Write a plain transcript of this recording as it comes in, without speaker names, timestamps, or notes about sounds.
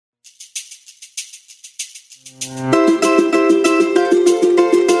The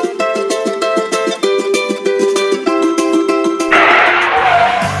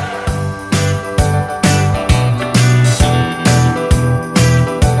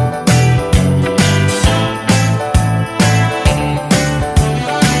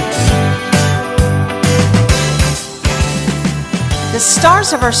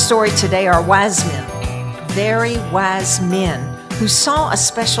stars of our story today are wise men, very wise men who saw a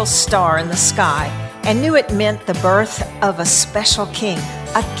special star in the sky and knew it meant the birth of a special king,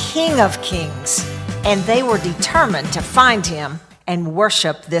 a king of kings, and they were determined to find him and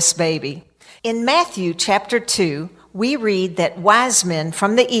worship this baby. In Matthew chapter 2, we read that wise men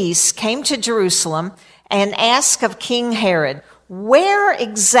from the east came to Jerusalem and asked of King Herod, where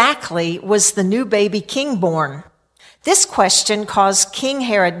exactly was the new baby king born? This question caused King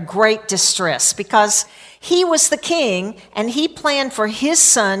Herod great distress because he was the king and he planned for his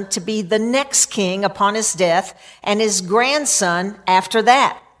son to be the next king upon his death and his grandson after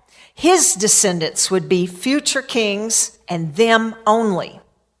that. His descendants would be future kings and them only.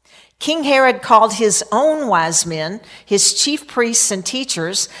 King Herod called his own wise men, his chief priests and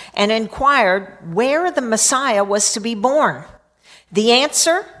teachers, and inquired where the Messiah was to be born. The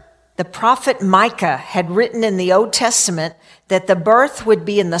answer? The prophet Micah had written in the Old Testament that the birth would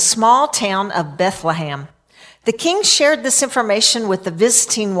be in the small town of Bethlehem. The king shared this information with the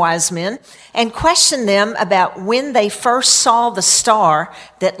visiting wise men and questioned them about when they first saw the star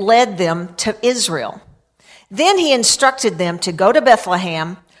that led them to Israel. Then he instructed them to go to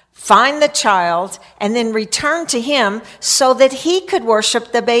Bethlehem, find the child, and then return to him so that he could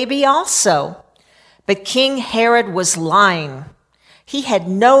worship the baby also. But King Herod was lying. He had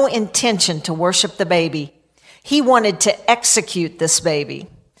no intention to worship the baby. He wanted to execute this baby.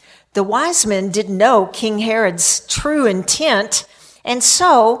 The wise men didn't know King Herod's true intent, and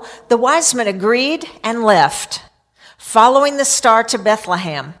so the wise men agreed and left, following the star to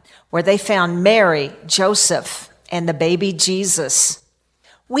Bethlehem, where they found Mary, Joseph, and the baby Jesus.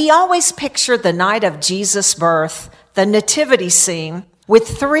 We always picture the night of Jesus' birth, the nativity scene, with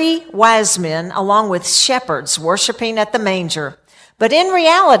 3 wise men along with shepherds worshiping at the manger. But in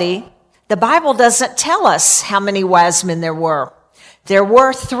reality, the Bible doesn't tell us how many wise men there were. There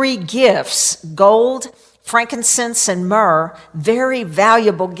were 3 gifts, gold, frankincense, and myrrh, very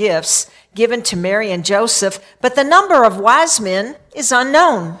valuable gifts given to Mary and Joseph, but the number of wise men is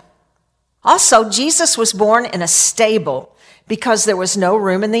unknown. Also, Jesus was born in a stable because there was no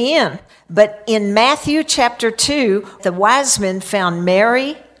room in the inn. But in Matthew chapter 2, the wise men found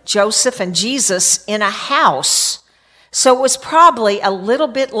Mary, Joseph, and Jesus in a house. So it was probably a little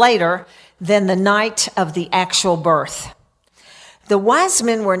bit later than the night of the actual birth. The wise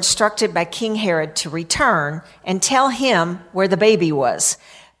men were instructed by King Herod to return and tell him where the baby was.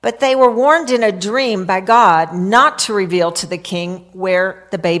 But they were warned in a dream by God not to reveal to the king where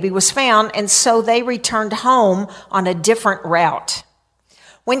the baby was found, and so they returned home on a different route.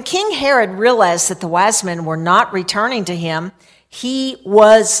 When King Herod realized that the wise men were not returning to him, he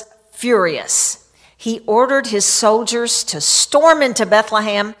was furious. He ordered his soldiers to storm into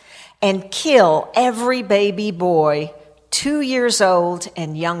Bethlehem and kill every baby boy 2 years old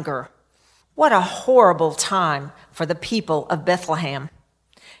and younger. What a horrible time for the people of Bethlehem.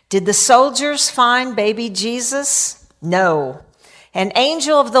 Did the soldiers find baby Jesus? No. An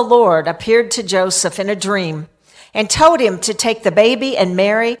angel of the Lord appeared to Joseph in a dream and told him to take the baby and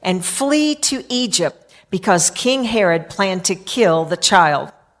Mary and flee to Egypt because King Herod planned to kill the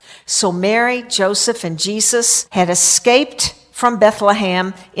child. So Mary, Joseph, and Jesus had escaped from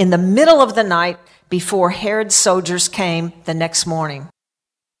Bethlehem in the middle of the night before Herod's soldiers came the next morning.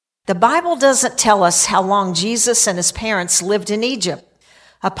 The Bible doesn't tell us how long Jesus and his parents lived in Egypt.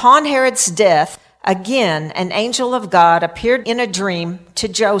 Upon Herod's death, again, an angel of God appeared in a dream to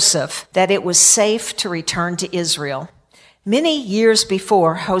Joseph that it was safe to return to Israel. Many years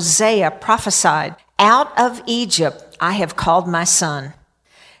before, Hosea prophesied, "Out of Egypt I have called my son."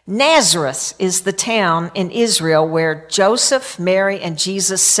 Nazareth is the town in Israel where Joseph, Mary, and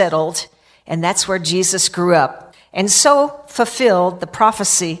Jesus settled, and that's where Jesus grew up, and so fulfilled the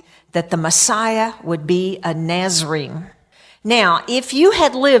prophecy that the Messiah would be a Nazarene. Now, if you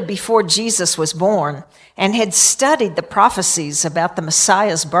had lived before Jesus was born and had studied the prophecies about the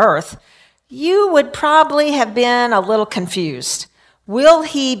Messiah's birth, you would probably have been a little confused. Will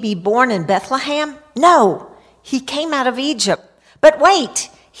he be born in Bethlehem? No, he came out of Egypt. But wait,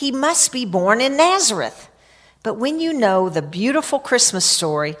 he must be born in Nazareth. But when you know the beautiful Christmas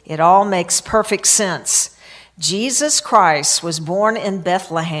story, it all makes perfect sense. Jesus Christ was born in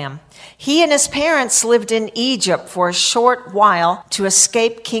Bethlehem. He and his parents lived in Egypt for a short while to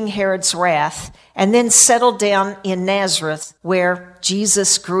escape King Herod's wrath, and then settled down in Nazareth, where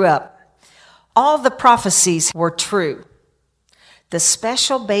Jesus grew up. All the prophecies were true. The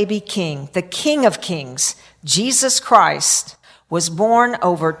special baby king, the King of Kings, Jesus Christ, was born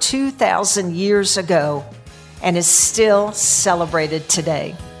over 2,000 years ago and is still celebrated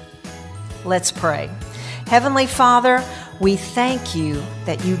today. Let's pray. Heavenly Father, we thank you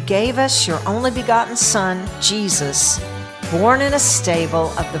that you gave us your only begotten Son, Jesus, born in a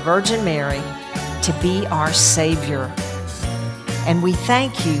stable of the Virgin Mary, to be our Savior. And we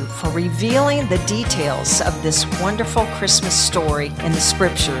thank you for revealing the details of this wonderful Christmas story in the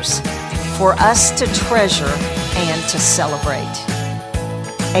Scriptures for us to treasure and to celebrate.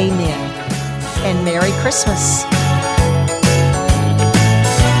 Amen. And Merry Christmas.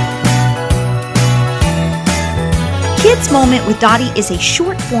 Kids Moment with Dottie is a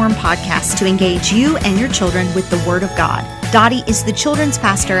short-form podcast to engage you and your children with the Word of God. Dottie is the children's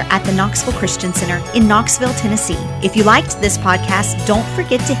pastor at the Knoxville Christian Center in Knoxville, Tennessee. If you liked this podcast, don't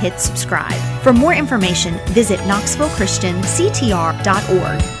forget to hit subscribe. For more information, visit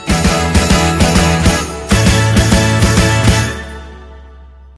knoxvillechristianctr.org.